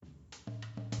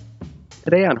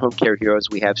Today on Home Care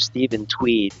Heroes, we have Stephen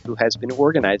Tweed, who has been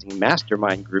organizing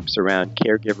mastermind groups around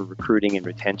caregiver recruiting and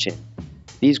retention.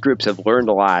 These groups have learned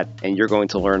a lot, and you're going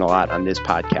to learn a lot on this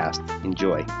podcast.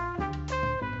 Enjoy.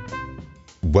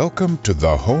 Welcome to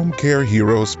the Home Care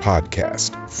Heroes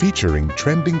podcast, featuring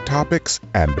trending topics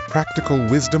and practical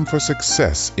wisdom for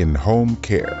success in home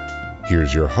care.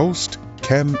 Here's your host,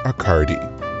 Ken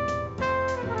Accardi.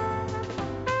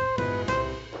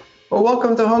 Well,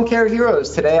 welcome to Home Care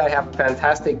Heroes. Today I have a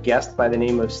fantastic guest by the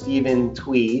name of Stephen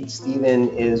Tweed. Stephen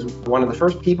is one of the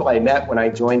first people I met when I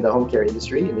joined the home care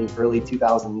industry in the early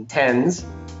 2010s.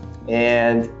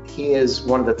 And he is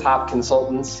one of the top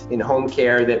consultants in home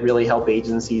care that really help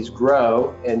agencies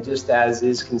grow. And just as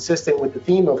is consistent with the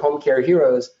theme of Home Care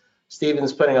Heroes,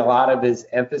 Stephen's putting a lot of his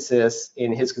emphasis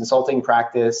in his consulting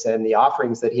practice and the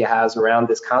offerings that he has around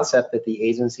this concept that the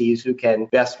agencies who can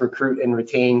best recruit and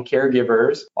retain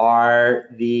caregivers are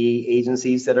the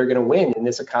agencies that are going to win in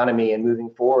this economy and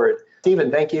moving forward.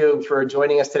 Stephen, thank you for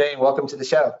joining us today and welcome to the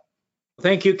show.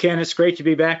 Thank you, Ken. It's great to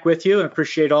be back with you. I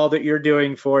appreciate all that you're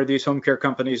doing for these home care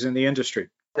companies in the industry.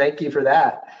 Thank you for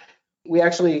that. We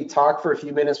actually talked for a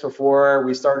few minutes before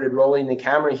we started rolling the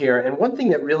camera here. And one thing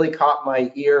that really caught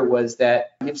my ear was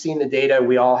that you've seen the data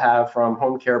we all have from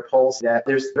Home Care Pulse, that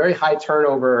there's very high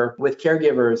turnover with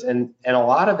caregivers. And a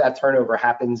lot of that turnover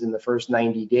happens in the first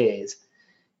 90 days.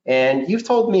 And you've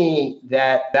told me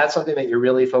that that's something that you're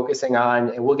really focusing on.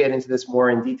 And we'll get into this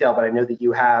more in detail, but I know that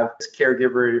you have this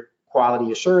caregiver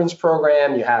quality assurance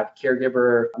program, you have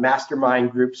caregiver mastermind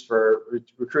groups for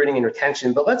recruiting and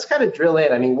retention, but let's kind of drill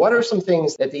in. I mean, what are some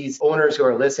things that these owners who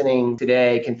are listening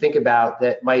today can think about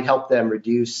that might help them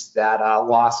reduce that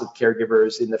loss of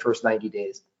caregivers in the first 90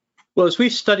 days? Well, as we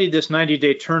studied this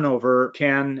 90-day turnover,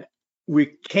 Ken, we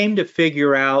came to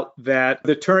figure out that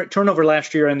the turnover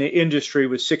last year in the industry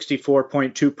was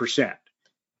 64.2%.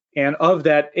 And of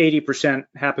that, 80%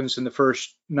 happens in the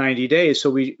first 90 days. So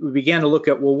we began to look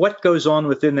at, well, what goes on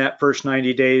within that first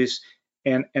 90 days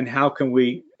and how can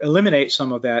we eliminate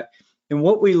some of that? And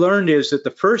what we learned is that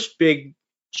the first big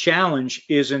challenge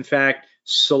is, in fact,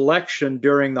 selection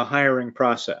during the hiring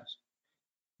process.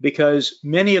 Because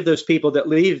many of those people that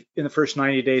leave in the first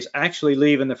 90 days actually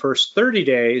leave in the first 30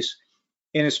 days.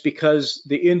 And it's because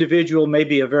the individual may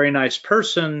be a very nice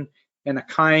person and a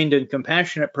kind and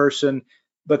compassionate person,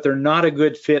 but they're not a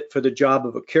good fit for the job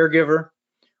of a caregiver,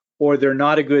 or they're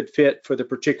not a good fit for the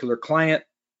particular client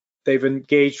they've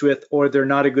engaged with, or they're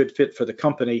not a good fit for the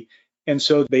company, and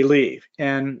so they leave.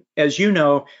 And as you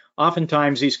know,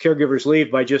 oftentimes these caregivers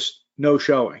leave by just no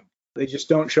showing. They just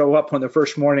don't show up on the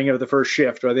first morning of the first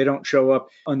shift, or they don't show up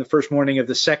on the first morning of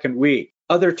the second week.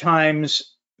 Other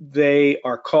times they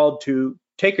are called to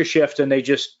take a shift and they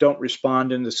just don't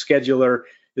respond, and the scheduler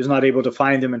is not able to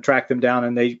find them and track them down,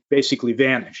 and they basically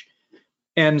vanish.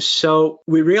 And so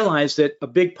we realized that a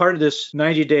big part of this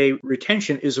 90-day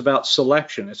retention is about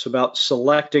selection. It's about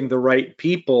selecting the right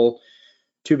people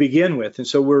to begin with. And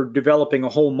so we're developing a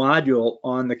whole module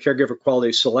on the caregiver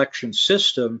quality selection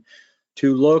system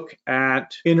to look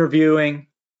at interviewing,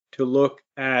 to look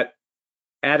at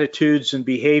attitudes and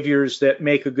behaviors that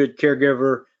make a good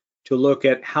caregiver, to look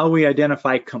at how we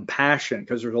identify compassion,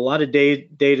 because there's a lot of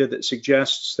data that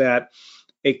suggests that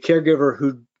a caregiver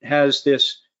who has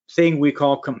this thing we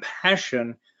call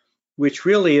compassion, which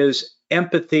really is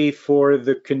empathy for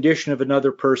the condition of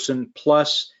another person,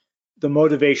 plus the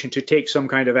motivation to take some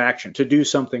kind of action, to do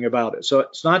something about it. So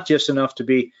it's not just enough to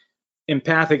be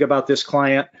empathic about this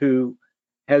client who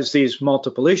has these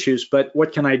multiple issues, but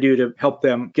what can I do to help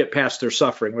them get past their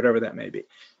suffering, whatever that may be.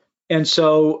 And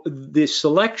so the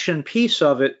selection piece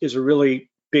of it is a really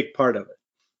big part of it.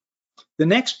 The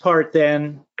next part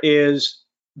then is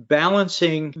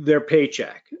balancing their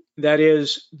paycheck. That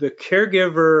is, the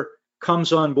caregiver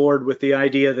comes on board with the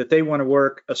idea that they want to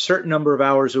work a certain number of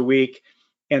hours a week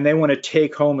and they want to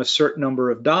take home a certain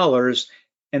number of dollars,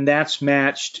 and that's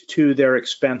matched to their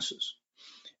expenses.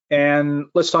 And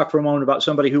let's talk for a moment about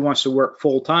somebody who wants to work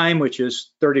full time, which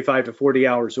is 35 to 40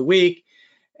 hours a week.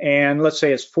 And let's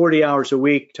say it's 40 hours a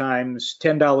week times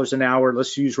 $10 an hour.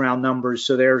 Let's use round numbers.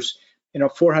 So there's,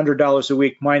 $400 a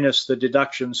week minus the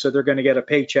deductions. So they're going to get a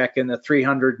paycheck in the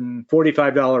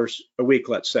 $345 a week,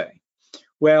 let's say.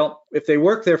 Well, if they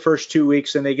work their first 2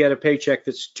 weeks and they get a paycheck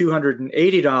that's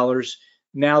 $280,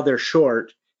 now they're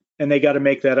short and they got to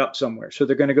make that up somewhere. So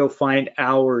they're going to go find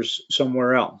hours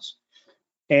somewhere else.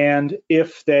 And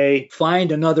if they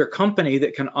find another company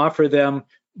that can offer them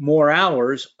more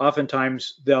hours,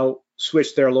 oftentimes they'll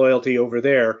switch their loyalty over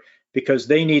there because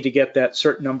they need to get that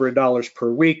certain number of dollars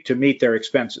per week to meet their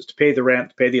expenses, to pay the rent,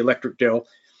 to pay the electric bill,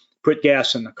 put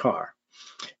gas in the car.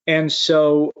 And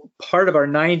so part of our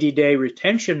 90-day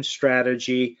retention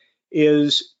strategy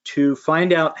is to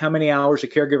find out how many hours a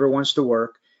caregiver wants to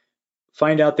work,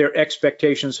 find out their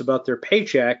expectations about their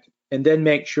paycheck, and then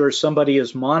make sure somebody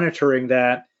is monitoring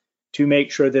that to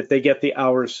make sure that they get the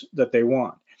hours that they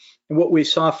want. And what we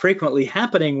saw frequently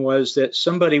happening was that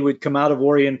somebody would come out of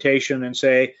orientation and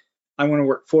say, I want to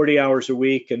work 40 hours a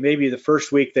week. And maybe the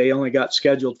first week they only got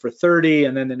scheduled for 30,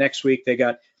 and then the next week they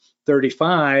got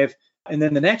 35. And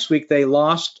then the next week they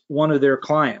lost one of their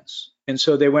clients. And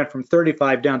so they went from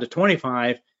 35 down to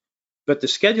 25. But the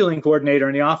scheduling coordinator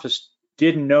in the office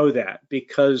didn't know that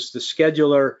because the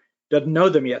scheduler doesn't know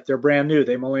them yet. They're brand new.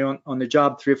 They're only on the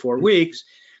job 3 or 4 weeks.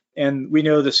 And we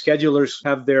know the schedulers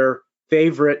have their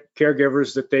favorite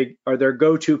caregivers that they are their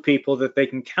go-to people that they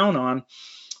can count on.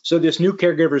 So this new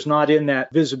caregiver is not in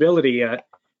that visibility yet,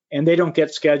 and they don't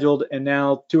get scheduled. And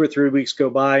now 2 or 3 weeks go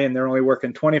by and they're only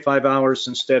working 25 hours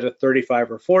instead of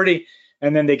 35 or 40.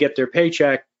 And then they get their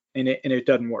paycheck and it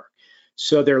doesn't work.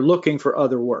 So they're looking for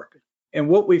other work. And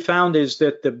what we found is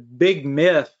that the big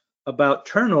myth about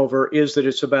turnover is that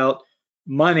it's about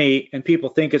money, and people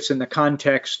think it's in the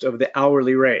context of the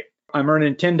hourly rate. I'm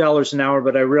earning $10 an hour,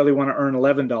 but I really want to earn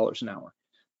 $11 an hour.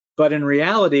 But in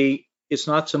reality, it's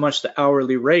not so much the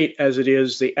hourly rate as it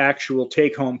is the actual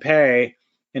take-home pay,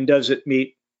 and does it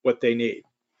meet what they need.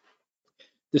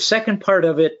 The second part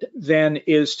of it then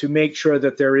is to make sure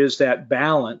that there is that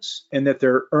balance and that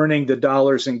they're earning the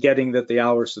dollars and getting the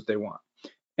hours that they want.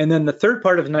 And then the third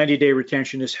part of 90-day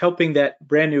retention is helping that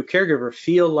brand new caregiver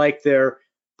feel like they're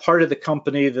part of the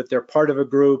company, that they're part of a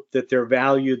group, that they're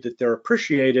valued, that they're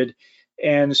appreciated.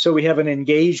 And so we have an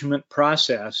engagement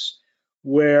process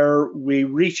where we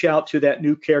reach out to that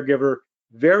new caregiver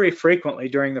very frequently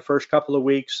during the first couple of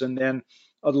weeks, and then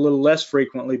a little less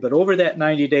frequently. But over that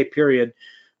 90-day period,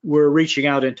 we're reaching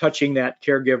out and touching that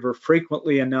caregiver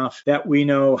frequently enough that we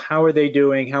know how are they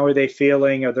doing, how are they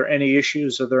feeling, are there any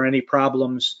issues, are there any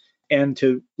problems, and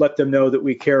to let them know that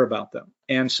we care about them.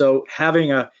 And so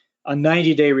having a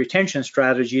 90-day retention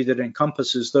strategy that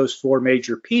encompasses those 4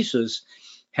 major pieces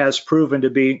has proven to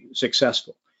be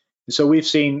successful. And so we've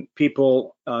seen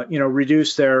people,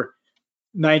 reduce their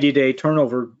 90-day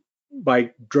turnover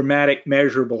by dramatic,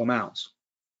 measurable amounts.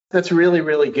 That's really,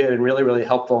 really good and really, really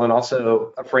helpful, and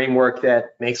also a framework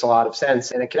that makes a lot of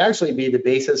sense. And it can actually be the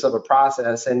basis of a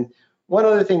process. And one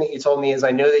other thing that you told me is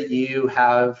I know that you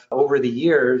have, over the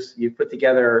years, you've put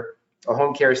together a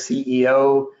home care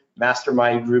CEO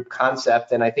mastermind group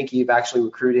concept, and I think you've actually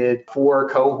recruited 4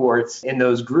 cohorts in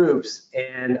those groups.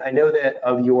 And I know that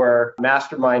of your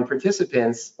mastermind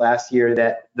participants last year,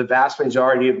 that the vast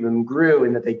majority of them grew,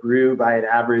 and that they grew by an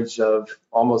average of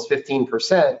almost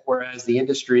 15%, whereas the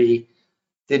industry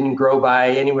didn't grow by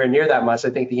anywhere near that much. I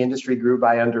think the industry grew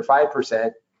by under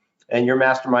 5%. And your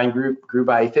mastermind group grew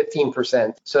by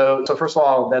 15%. So first of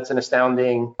all, that's an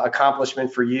astounding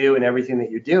accomplishment for you and everything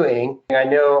that you're doing. And I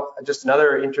know just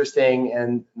another interesting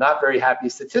and not very happy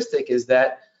statistic is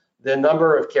that the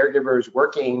number of caregivers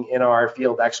working in our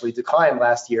field actually declined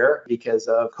last year because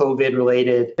of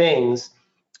COVID-related things.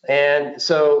 And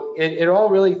so it all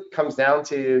really comes down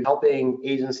to helping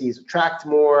agencies attract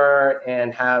more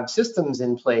and have systems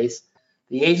in place.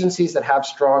 The agencies that have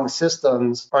strong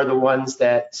systems are the ones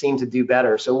that seem to do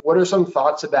better. So what are some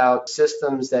thoughts about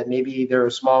systems that maybe they're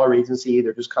a smaller agency,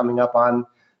 they're just coming up on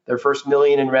their first $1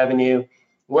 million in revenue?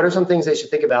 What are some things they should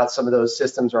think about, some of those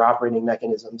systems or operating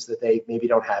mechanisms that they maybe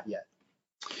don't have yet?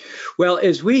 Well,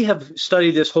 as we have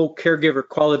studied this whole caregiver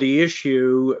quality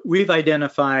issue, we've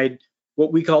identified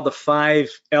what we call the 5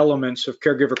 elements of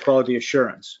caregiver quality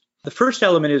assurance. The first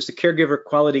element is the caregiver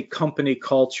quality company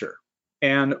culture.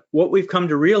 And what we've come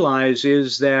to realize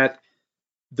is that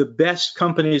the best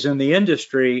companies in the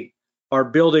industry are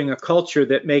building a culture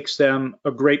that makes them a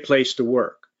great place to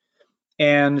work.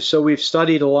 And so we've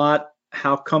studied a lot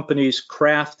how companies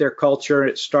craft their culture.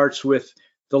 It starts with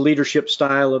the leadership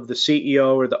style of the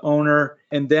CEO or the owner.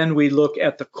 And then we look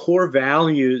at the core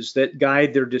values that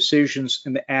guide their decisions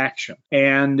and action.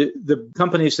 And the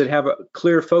companies that have a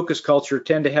clear focus culture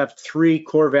tend to have 3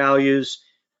 core values.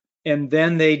 And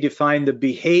then they define the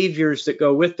behaviors that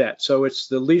go with that. So it's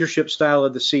the leadership style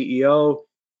of the CEO,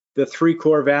 the 3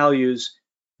 core values,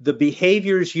 the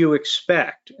behaviors you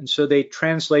expect. And so they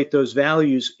translate those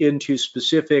values into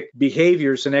specific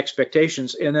behaviors and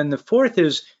expectations. And then the 4th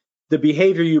is the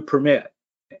behavior you permit.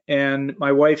 And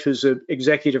my wife, who's an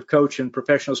executive coach and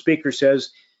professional speaker,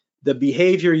 says, the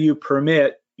behavior you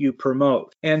permit, you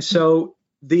promote. And so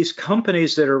these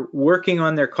companies that are working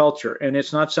on their culture, and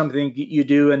it's not something you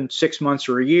do in 6 months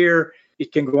or a year,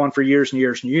 it can go on for years and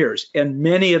years and years. And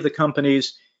many of the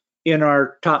companies in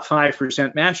our top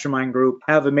 5% mastermind group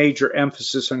have a major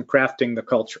emphasis on crafting the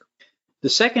culture. The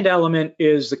second element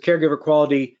is the caregiver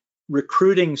quality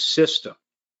recruiting system.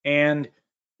 And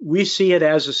we see it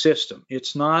as a system.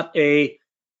 It's not a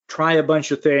try a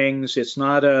bunch of things. It's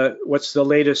not a what's the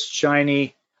latest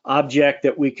shiny object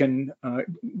that we can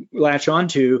latch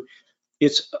onto.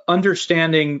 It's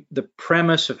understanding the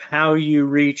premise of how you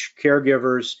reach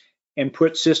caregivers and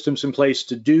put systems in place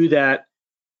to do that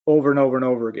over and over and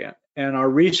over again. And our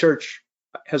research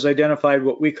has identified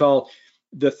what we call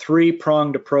the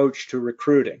three-pronged approach to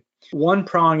recruiting. One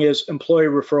prong is employee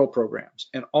referral programs.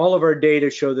 And all of our data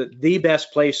show that the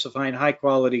best place to find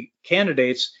high-quality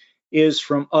candidates is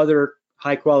from other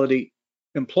high-quality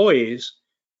employees.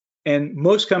 And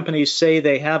most companies say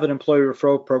they have an employee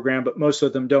referral program, but most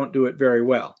of them don't do it very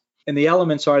well. And the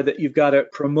elements are that you've got to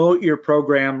promote your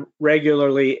program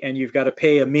regularly and you've got to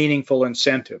pay a meaningful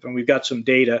incentive. And we've got some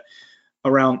data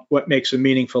around what makes a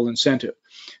meaningful incentive.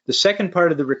 The second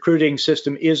part of the recruiting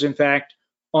system is, in fact,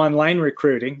 online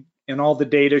recruiting. And all the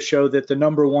data show that the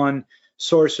number one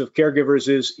source of caregivers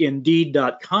is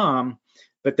Indeed.com.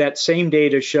 But that same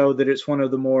data show that it's one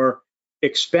of the more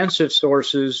expensive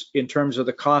sources in terms of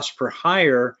the cost per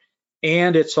hire,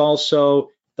 and it's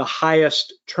also the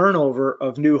highest turnover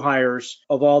of new hires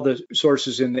of all the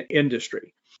sources in the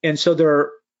industry. And so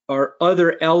there are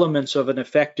other elements of an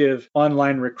effective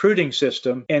online recruiting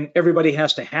system, and everybody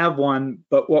has to have one.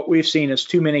 But what we've seen is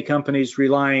too many companies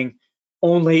relying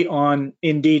only on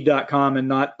Indeed.com and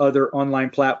not other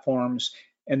online platforms,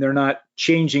 and they're not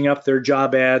changing up their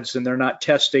job ads and they're not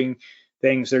testing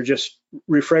things. They're just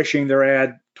refreshing their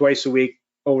ad twice a week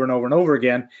over and over and over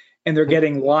again. And they're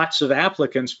getting lots of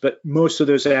applicants, but most of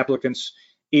those applicants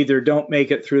either don't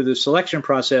make it through the selection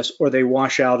process or they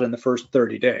wash out in the first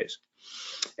 30 days.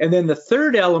 And then the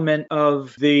third element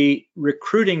of the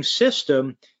recruiting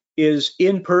system is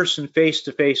in-person,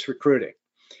 face-to-face recruiting.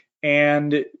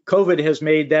 And COVID has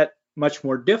made that much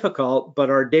more difficult,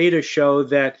 but our data show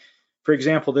that, for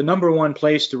example, the number one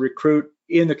place to recruit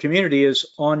in the community is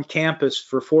on campus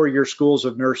for four-year schools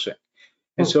of nursing.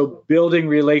 And so building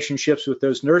relationships with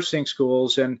those nursing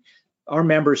schools, and our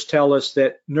members tell us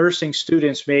that nursing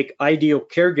students make ideal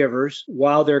caregivers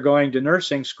while they're going to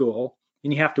nursing school,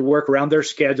 and you have to work around their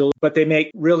schedule, but they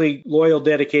make really loyal,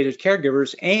 dedicated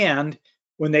caregivers. And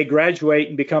when they graduate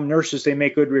and become nurses, they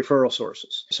make good referral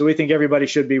sources. So we think everybody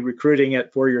should be recruiting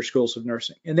at four-year schools of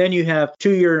nursing. And then you have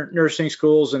two-year nursing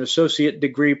schools and associate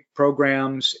degree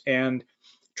programs and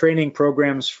training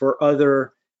programs for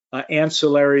other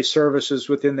ancillary services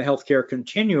within the healthcare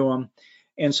continuum.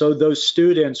 And so those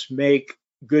students make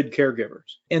good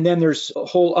caregivers. And then there's a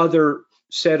whole other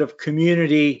set of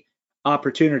community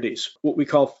opportunities, what we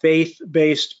call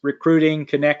faith-based recruiting,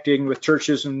 connecting with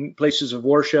churches and places of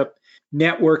worship,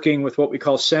 networking with what we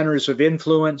call centers of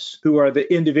influence, who are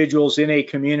the individuals in a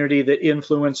community that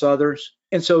influence others.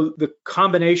 And so the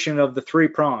combination of the three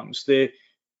prongs, the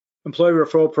employee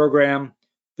referral program,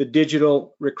 the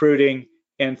digital recruiting,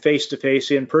 and face-to-face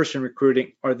in-person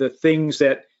recruiting are the things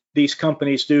that these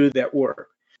companies do that work.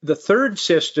 The third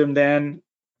system then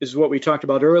is what we talked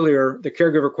about earlier, the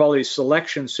caregiver quality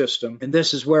selection system. And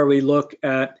this is where we look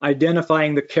at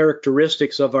identifying the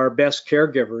characteristics of our best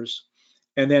caregivers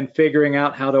and then figuring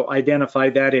out how to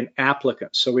identify that in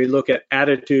applicants. So we look at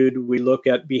attitude, we look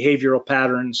at behavioral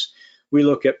patterns, we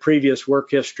look at previous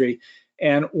work history.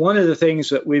 And one of the things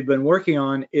that we've been working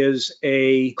on is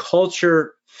a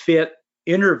culture fit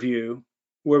interview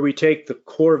where we take the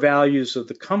core values of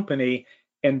the company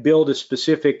and build a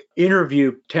specific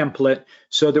interview template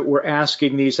so that we're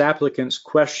asking these applicants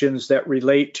questions that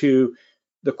relate to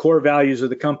the core values of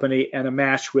the company and a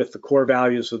match with the core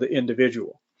values of the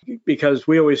individual. Because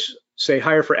we always say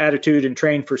hire for attitude and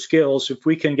train for skills. If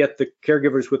we can get the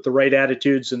caregivers with the right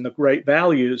attitudes and the right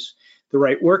values, the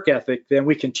right work ethic, then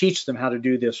we can teach them how to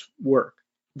do this work.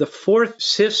 The fourth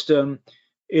system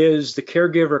is the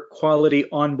caregiver quality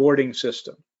onboarding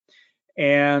system.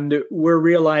 And we're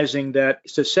realizing that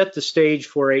to set the stage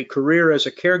for a career as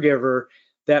a caregiver,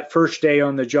 that first day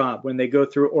on the job, when they go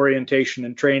through orientation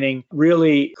and training,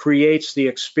 really creates the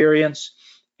experience.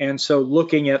 And so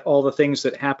looking at all the things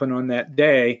that happen on that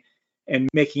day and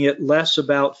making it less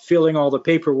about filling all the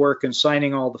paperwork and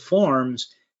signing all the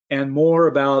forms and more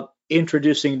about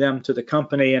introducing them to the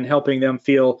company and helping them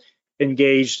feel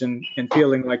engaged and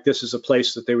feeling like this is a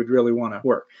place that they would really want to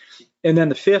work. And then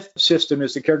the fifth system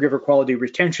is the caregiver quality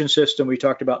retention system. We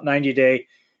talked about 90-day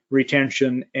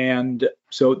retention. And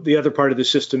so the other part of the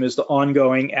system is the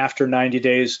ongoing after 90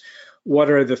 days.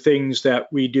 What are the things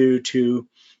that we do to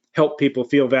help people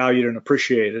feel valued and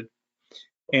appreciated?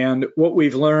 And what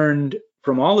we've learned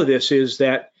from all of this is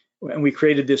that, and we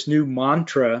created this new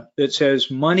mantra that says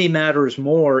money matters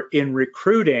more in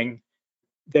recruiting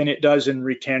than it does in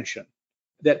retention.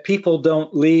 That people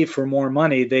don't leave for more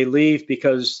money. They leave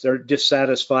because they're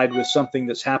dissatisfied with something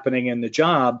that's happening in the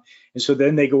job. And so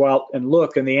then they go out and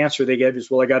look, and the answer they get is,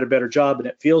 well, I got a better job, and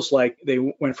it feels like they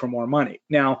went for more money.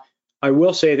 Now, I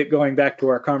will say that going back to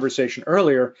our conversation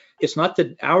earlier, it's not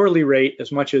the hourly rate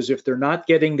as much as if they're not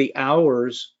getting the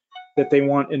hours that they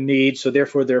want and need, so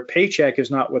therefore their paycheck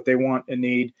is not what they want and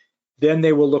need, then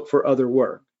they will look for other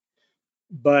work.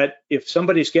 But if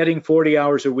somebody's getting 40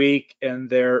 hours a week and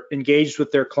they're engaged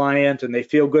with their client and they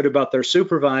feel good about their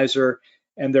supervisor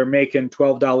and they're making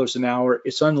 $12 an hour,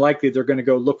 it's unlikely they're going to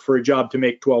go look for a job to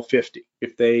make $12.50.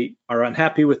 If they are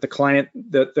unhappy with the client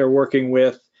that they're working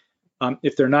with,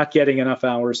 if they're not getting enough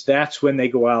hours, that's when they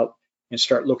go out and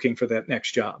start looking for that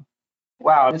next job.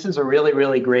 Wow, this is a really,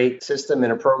 really great system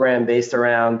and a program based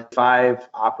around 5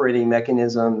 operating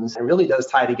mechanisms. It really does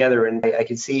tie together. And I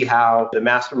can see how the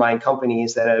mastermind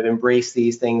companies that have embraced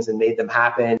these things and made them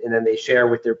happen, and then they share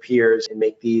with their peers and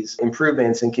make these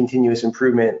improvements and continuous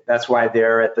improvement. That's why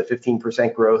they're at the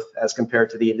 15% growth as compared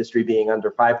to the industry being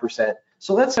under 5%.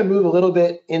 So let's move a little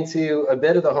bit into a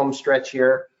bit of the home stretch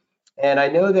here. And I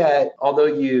know that although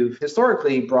you've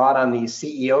historically brought on these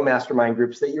CEO mastermind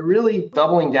groups, that you're really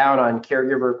doubling down on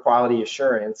caregiver quality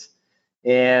assurance.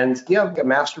 And do you have a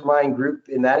mastermind group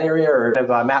in that area, or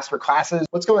have master classes?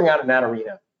 What's going on in that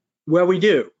arena? Well, we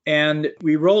do. And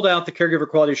we rolled out the Caregiver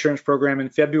Quality Assurance Program in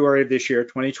February of this year,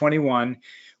 2021,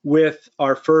 with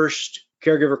our first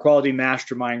Caregiver Quality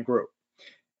Mastermind group.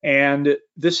 And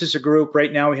this is a group,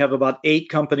 right now we have about 8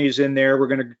 companies in there. We're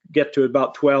going to get to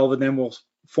about 12, and then we'll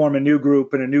form a new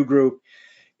group and a new group.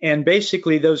 And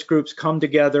basically those groups come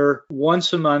together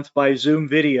once a month by Zoom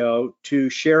video to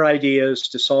share ideas,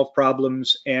 to solve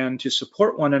problems, and to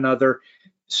support one another,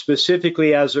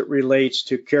 specifically as it relates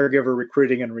to caregiver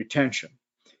recruiting and retention.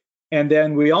 And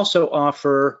then we also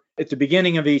offer at the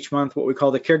beginning of each month what we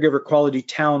call the Caregiver Quality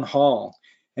Town Hall.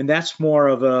 And that's more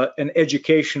of an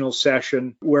educational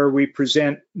session where we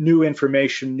present new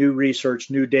information, new research,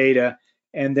 new data,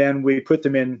 and then we put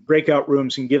them in breakout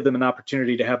rooms and give them an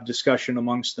opportunity to have discussion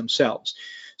amongst themselves.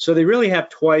 So they really have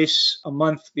twice a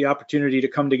month the opportunity to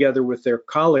come together with their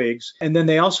colleagues. And then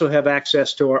they also have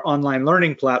access to our online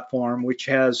learning platform, which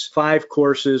has 5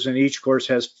 courses, and each course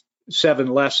has 7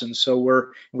 lessons. So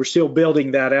we're still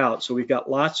building that out. So we've got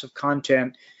lots of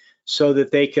content so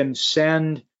that they can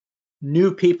send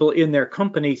new people in their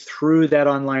company through that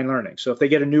online learning. So if they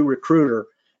get a new recruiter,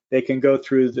 they can go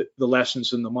through the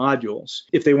lessons and the modules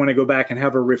if they want to go back and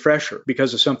have a refresher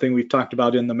because of something we've talked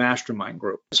about in the mastermind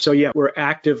group. So yeah, we're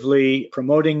actively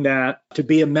promoting that. To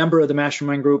be a member of the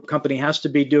mastermind group, company has to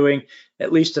be doing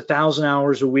at least 1,000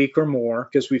 hours a week or more,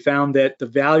 because we found that the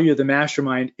value of the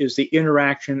mastermind is the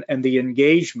interaction and the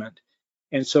engagement.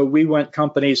 And so we want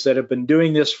companies that have been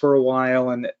doing this for a while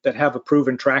and that have a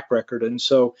proven track record. And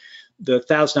so the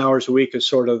 1,000 hours a week is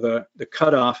sort of the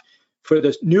cutoff. For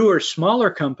the newer, smaller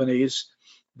companies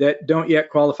that don't yet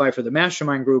qualify for the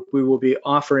mastermind group, we will be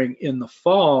offering in the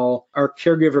fall our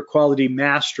Caregiver Quality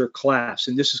Master class.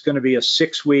 And this is going to be a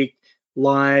 6-week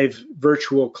live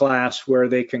virtual class where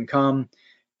they can come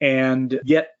and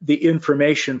get the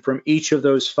information from each of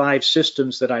those 5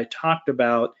 systems that I talked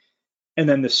about. And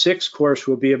then the 6th course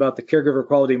will be about the Caregiver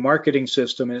Quality Marketing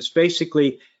System. And it's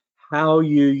basically how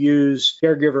you use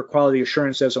caregiver quality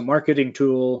assurance as a marketing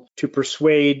tool to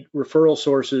persuade referral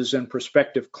sources and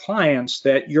prospective clients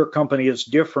that your company is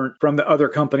different from the other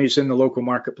companies in the local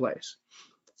marketplace.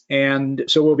 And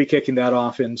so we'll be kicking that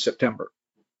off in September.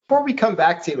 Before we come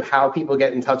back to how people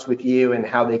get in touch with you and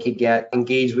how they could get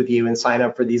engaged with you and sign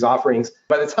up for these offerings,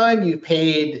 by the time you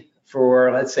paid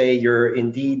for, let's say, your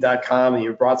Indeed.com and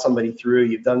you brought somebody through,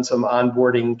 you've done some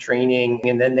onboarding training,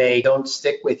 and then they don't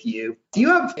stick with you, do you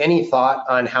have any thought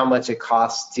on how much it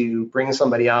costs to bring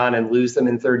somebody on and lose them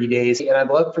in 30 days? And I'd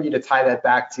love for you to tie that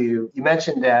back to, you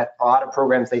mentioned that a lot of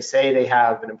programs, they say they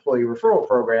have an employee referral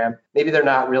program. Maybe they're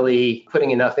not really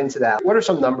putting enough into that. What are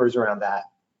some numbers around that?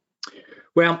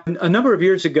 Well, a number of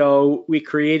years ago, we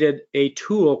created a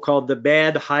tool called the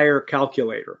Bad Hire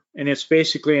Calculator. And it's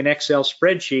basically an Excel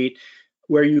spreadsheet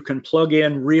where you can plug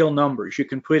in real numbers. You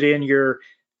can put in your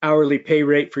hourly pay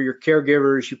rate for your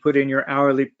caregivers. You put in your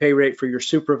hourly pay rate for your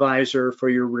supervisor, for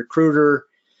your recruiter.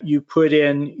 You put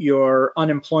in your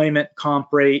unemployment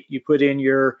comp rate. You put in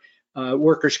your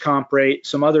workers' comp rate,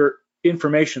 some other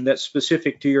information that's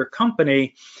specific to your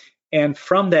company. And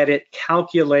from that, it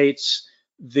calculates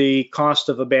the cost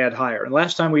of a bad hire. And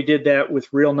last time we did that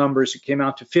with real numbers, it came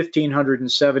out to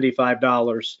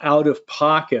 $1,575 out of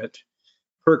pocket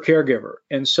per caregiver.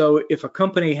 And so if a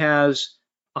company has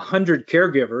 100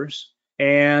 caregivers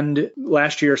and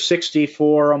last year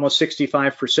 64, almost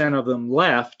 65% of them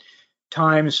left,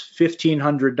 times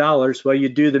 $1,500, well, you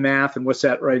do the math, and what's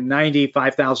that, right?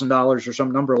 $95,000 or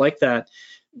some number like that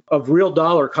of real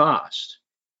dollar cost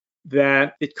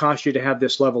that it costs you to have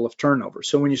this level of turnover.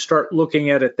 So when you start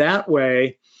looking at it that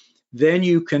way, then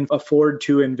you can afford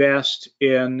to invest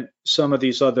in some of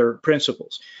these other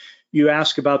principles. You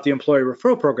ask about the employee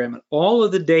referral program, and all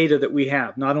of the data that we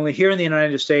have, not only here in the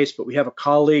United States, but we have a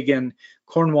colleague in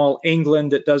Cornwall,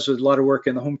 England, that does a lot of work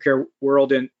in the home care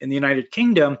world in the United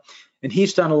Kingdom, and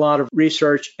he's done a lot of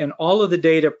research, and all of the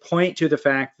data point to the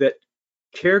fact that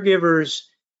caregivers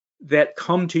that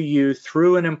come to you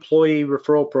through an employee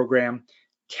referral program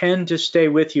tend to stay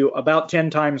with you about 10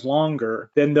 times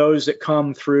longer than those that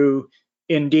come through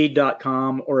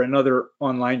Indeed.com or another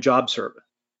online job service.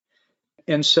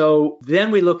 And so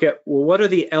then we look at, well, what are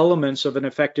the elements of an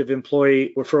effective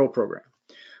employee referral program?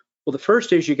 Well, the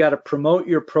first is you got to promote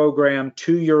your program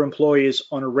to your employees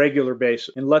on a regular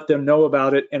basis and let them know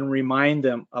about it and remind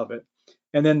them of it.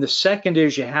 And then the second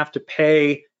is you have to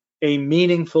pay a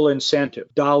meaningful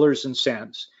incentive, dollars and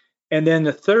cents. And then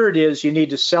the third is you need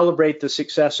to celebrate the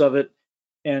success of it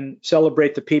and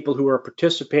celebrate the people who are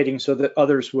participating so that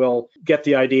others will get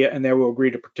the idea and they will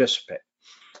agree to participate.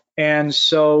 And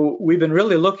so we've been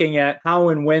really looking at how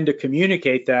and when to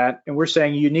communicate that. And we're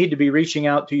saying you need to be reaching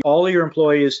out to all of your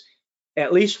employees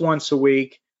at least once a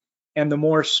week. And the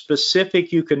more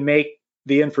specific you can make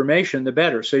the information, the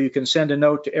better. So you can send a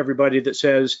note to everybody that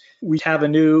says, we have a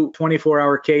new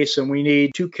 24-hour case and we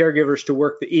need 2 caregivers to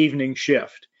work the evening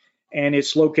shift. And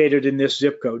it's located in this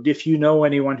zip code, if you know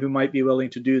anyone who might be willing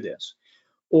to do this.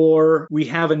 Or we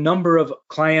have a number of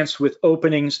clients with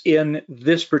openings in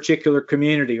this particular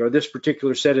community or this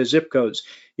particular set of zip codes.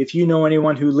 If you know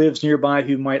anyone who lives nearby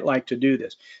who might like to do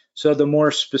this. So the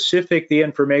more specific the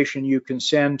information you can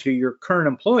send to your current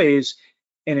employees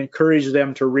and encourage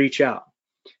them to reach out.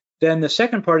 Then the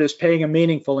second part is paying a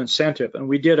meaningful incentive. And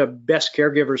we did a best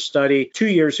caregiver study 2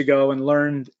 years ago and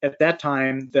learned at that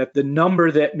time that the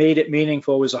number that made it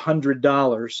meaningful was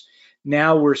 $100.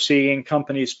 Now we're seeing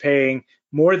companies paying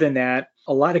more than that.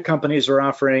 A lot of companies are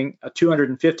offering a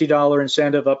 $250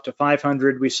 incentive up to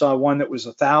 $500. We saw one that was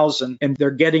 $1,000, and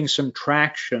they're getting some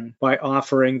traction by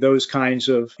offering those kinds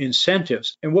of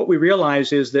incentives. And what we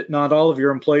realize is that not all of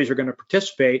your employees are going to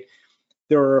participate.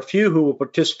 There are a few who will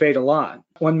participate a lot.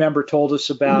 One member told us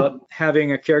about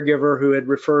having a caregiver who had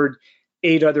referred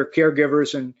 8 other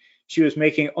caregivers, and she was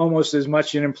making almost as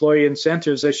much in employee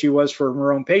incentives as she was for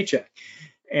her own paycheck.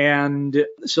 And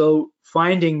so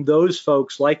finding those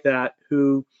folks like that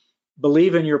who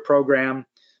believe in your program,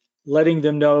 letting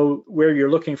them know where you're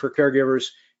looking for caregivers,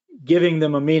 giving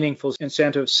them a meaningful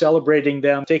incentive, celebrating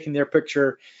them, taking their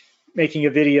picture, making a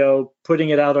video, putting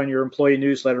it out on your employee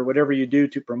newsletter, whatever you do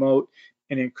to promote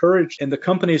and encourage. And the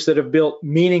companies that have built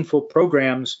meaningful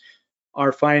programs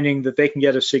are finding that they can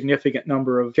get a significant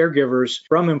number of caregivers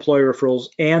from employee referrals,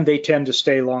 and they tend to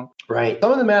stay long. Right.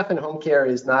 Some of the math in home care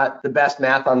is not the best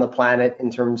math on the planet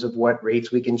in terms of what rates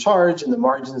we can charge and the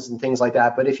margins and things like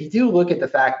that. But if you do look at the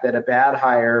fact that a bad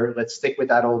hire, let's stick with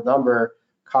that old number,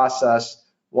 costs us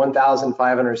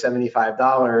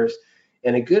 $1,575,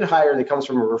 and a good hire that comes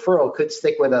from a referral could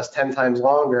stick with us 10 times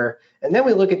longer. And then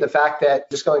we look at the fact that,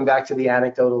 just going back to the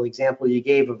anecdotal example you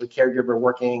gave of a caregiver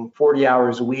working 40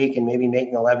 hours a week and maybe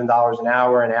making $11 an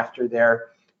hour, and after their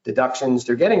deductions,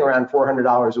 they're getting around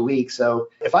 $400 a week. So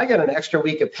if I get an extra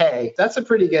week of pay, that's a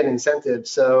pretty good incentive.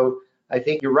 So I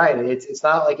think you're right. It's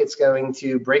not like it's going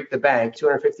to break the bank.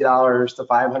 $250 to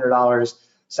 $500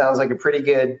 sounds like a pretty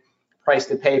good price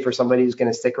to pay for somebody who's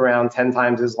going to stick around 10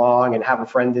 times as long and have a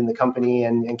friend in the company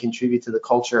and contribute to the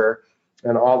culture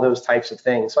and all those types of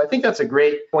things. So I think that's a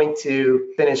great point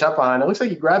to finish up on. It looks like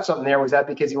you grabbed something there. Was that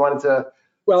because you wanted to?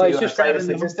 Well, I was just grabbing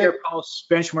the Home Pulse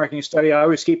benchmarking study. I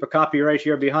always keep a copy right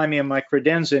here behind me in my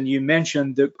credenza, and you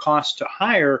mentioned the cost to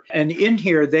hire. And in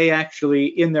here, they actually,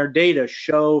 in their data,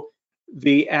 show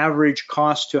the average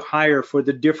cost to hire for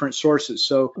the different sources.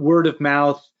 So word of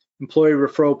mouth, employee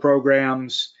referral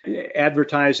programs,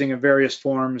 advertising in various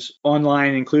forms,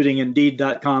 online, including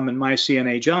Indeed.com and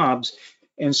MyCNA Jobs.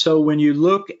 And so when you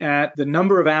look at the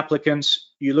number of applicants,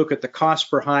 you look at the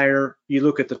cost per hire, you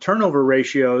look at the turnover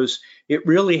ratios, it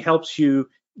really helps you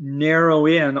narrow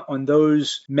in on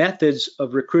those methods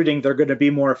of recruiting that are going to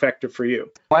be more effective for you.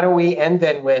 Why don't we end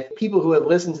then with people who have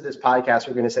listened to this podcast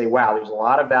are going to say, wow, there's a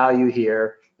lot of value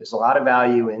here. There's a lot of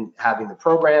value in having the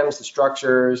programs, the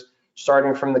structures,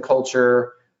 starting from the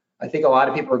culture, I think a lot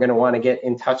of people are going to want to get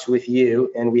in touch with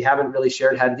you, and we haven't really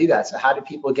shared how to do that. So how do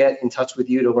people get in touch with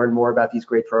you to learn more about these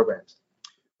great programs?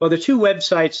 Well, the two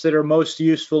websites that are most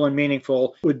useful and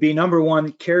meaningful would be number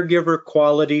one,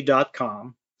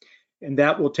 caregiverquality.com. And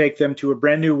that will take them to a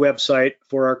brand new website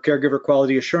for our Caregiver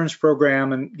Quality Assurance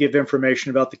Program and give information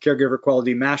about the Caregiver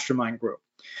Quality Mastermind Group.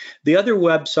 The other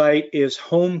website is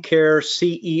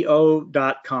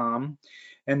homecareceo.com,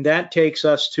 and that takes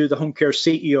us to the Home Care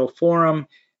CEO Forum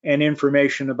and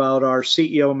information about our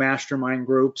CEO Mastermind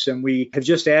groups. And we have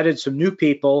just added some new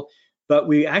people, but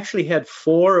we actually had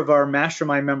 4 of our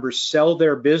Mastermind members sell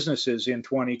their businesses in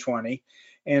 2020.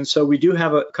 And so we do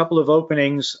have a couple of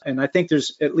openings, and I think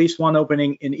there's at least one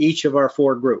opening in each of our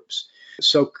 4 groups.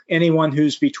 So anyone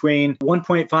who's between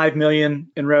 1.5 million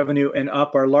in revenue and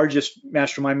up, our largest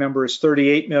Mastermind member is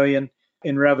 38 million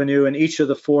in revenue, and each of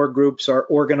the 4 groups are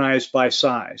organized by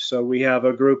size. So we have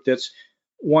a group that's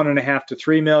 1.5 to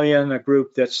 3 million, a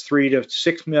group that's 3 to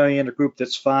 6 million, a group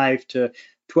that's 5 to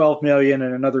 12 million,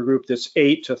 and another group that's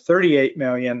 8 to 38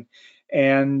 million.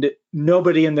 And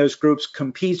nobody in those groups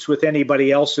competes with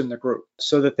anybody else in the group,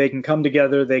 so that they can come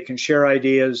together, they can share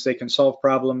ideas, they can solve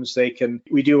problems,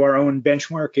 we do our own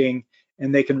benchmarking,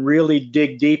 and they can really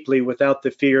dig deeply without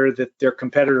the fear that their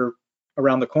competitor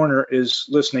around the corner is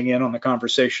listening in on the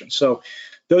conversation. So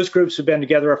those groups have been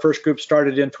together. Our first group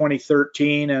started in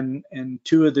 2013, and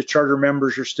 2 of the charter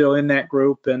members are still in that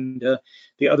group, and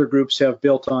the other groups have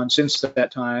built on since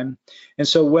that time. And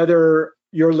so whether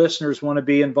your listeners want to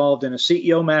be involved in a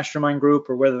CEO mastermind group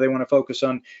or whether they want to focus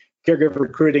on caregiver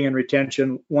recruiting and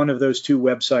retention, one of those 2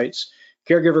 websites,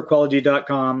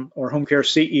 caregiverquality.com or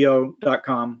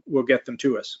homecareceo.com, will get them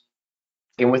to us.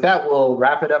 And with that, we'll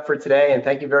wrap it up for today. And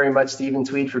thank you very much, Stephen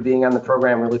Tweed, for being on the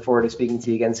program. We look forward to speaking to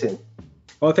you again soon.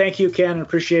 Well, thank you, Ken, and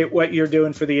appreciate what you're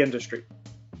doing for the industry.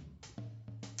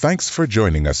 Thanks for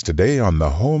joining us today on the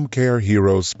Home Care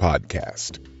Heroes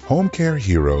podcast. Home Care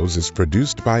Heroes is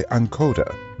produced by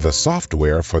Ancoda, the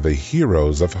software for the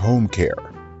heroes of home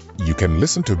care. You can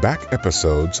listen to back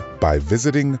episodes by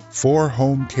visiting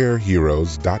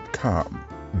 4homecareheroes.com.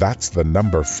 That's the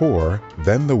number 4,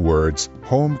 then the words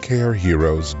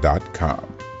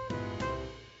homecareheroes.com.